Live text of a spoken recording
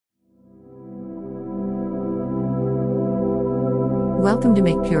Welcome to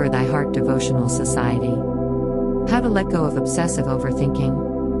Make Pure Thy Heart Devotional Society. How to let go of obsessive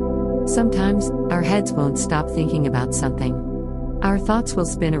overthinking. Sometimes, our heads won't stop thinking about something. Our thoughts will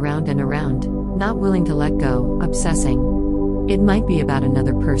spin around and around, not willing to let go, obsessing. It might be about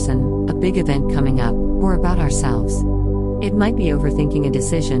another person, a big event coming up, or about ourselves. It might be overthinking a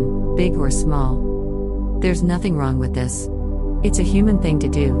decision, big or small. There's nothing wrong with this. It's a human thing to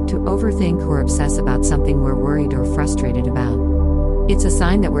do, to overthink or obsess about something we're worried or frustrated about. It's a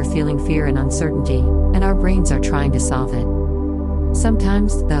sign that we're feeling fear and uncertainty, and our brains are trying to solve it.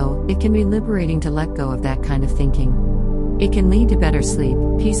 Sometimes, though, it can be liberating to let go of that kind of thinking. It can lead to better sleep,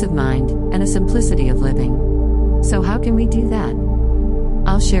 peace of mind, and a simplicity of living. So how can we do that?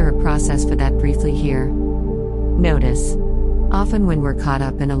 I'll share a process for that briefly here. Notice. Often when we're caught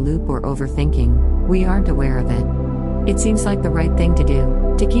up in a loop or overthinking, we aren't aware of it. It seems like the right thing to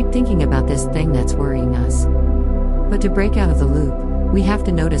do, to keep thinking about this thing that's worrying us. But to break out of the loop, we have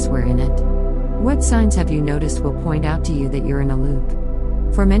to notice we're in it. What signs have you noticed will point out to you that you're in a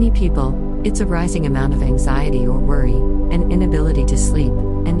loop? For many people, it's a rising amount of anxiety or worry, an inability to sleep,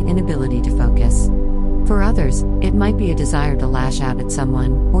 an inability to focus. For others, it might be a desire to lash out at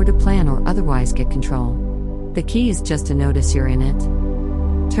someone, or to plan or otherwise get control. The key is just to notice you're in it.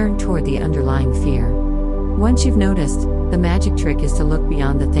 Turn toward the underlying fear. Once you've noticed, the magic trick is to look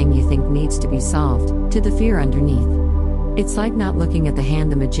beyond the thing you think needs to be solved, to the fear underneath. It's like not looking at the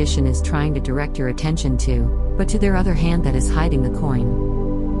hand the magician is trying to direct your attention to, but to their other hand that is hiding the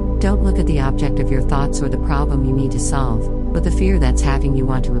coin. Don't look at the object of your thoughts or the problem you need to solve, but the fear that's having you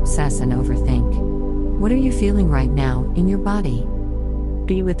want to obsess and overthink. What are you feeling right now, in your body?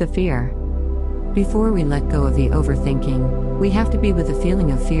 Be with the fear. Before we let go of the overthinking, we have to be with the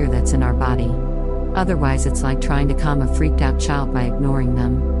feeling of fear that's in our body. Otherwise, it's like trying to calm a freaked out child by ignoring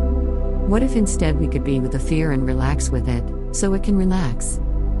them. What if instead we could be with the fear and relax with it, so it can relax?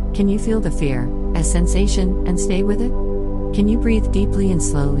 Can you feel the fear, as sensation, and stay with it? Can you breathe deeply and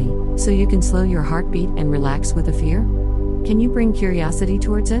slowly, so you can slow your heartbeat and relax with the fear? Can you bring curiosity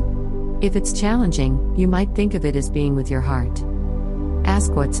towards it? If it's challenging, you might think of it as being with your heart.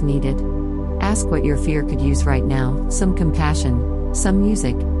 Ask what's needed. Ask what your fear could use right now, some compassion, some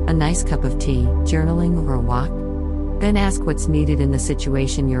music, a nice cup of tea, journaling, or a walk. Then ask what's needed in the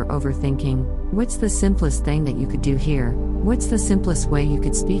situation you're overthinking. What's the simplest thing that you could do here? What's the simplest way you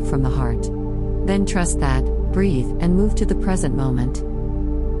could speak from the heart? Then trust that, breathe, and move to the present moment.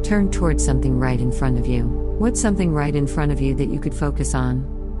 Turn towards something right in front of you. What's something right in front of you that you could focus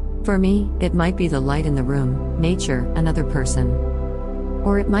on? For me, it might be the light in the room, nature, another person.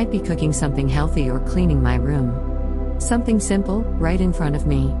 Or it might be cooking something healthy or cleaning my room. Something simple, right in front of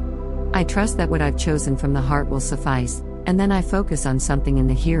me. I trust that what I've chosen from the heart will suffice, and then I focus on something in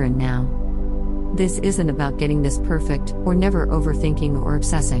the here and now. This isn't about getting this perfect, or never overthinking or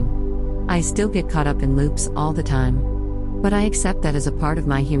obsessing. I still get caught up in loops all the time. But I accept that as a part of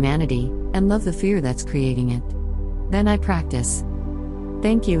my humanity, and love the fear that's creating it. Then I practice.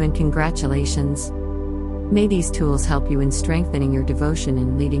 Thank you and congratulations. May these tools help you in strengthening your devotion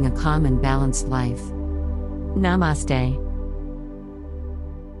and leading a calm and balanced life. Namaste.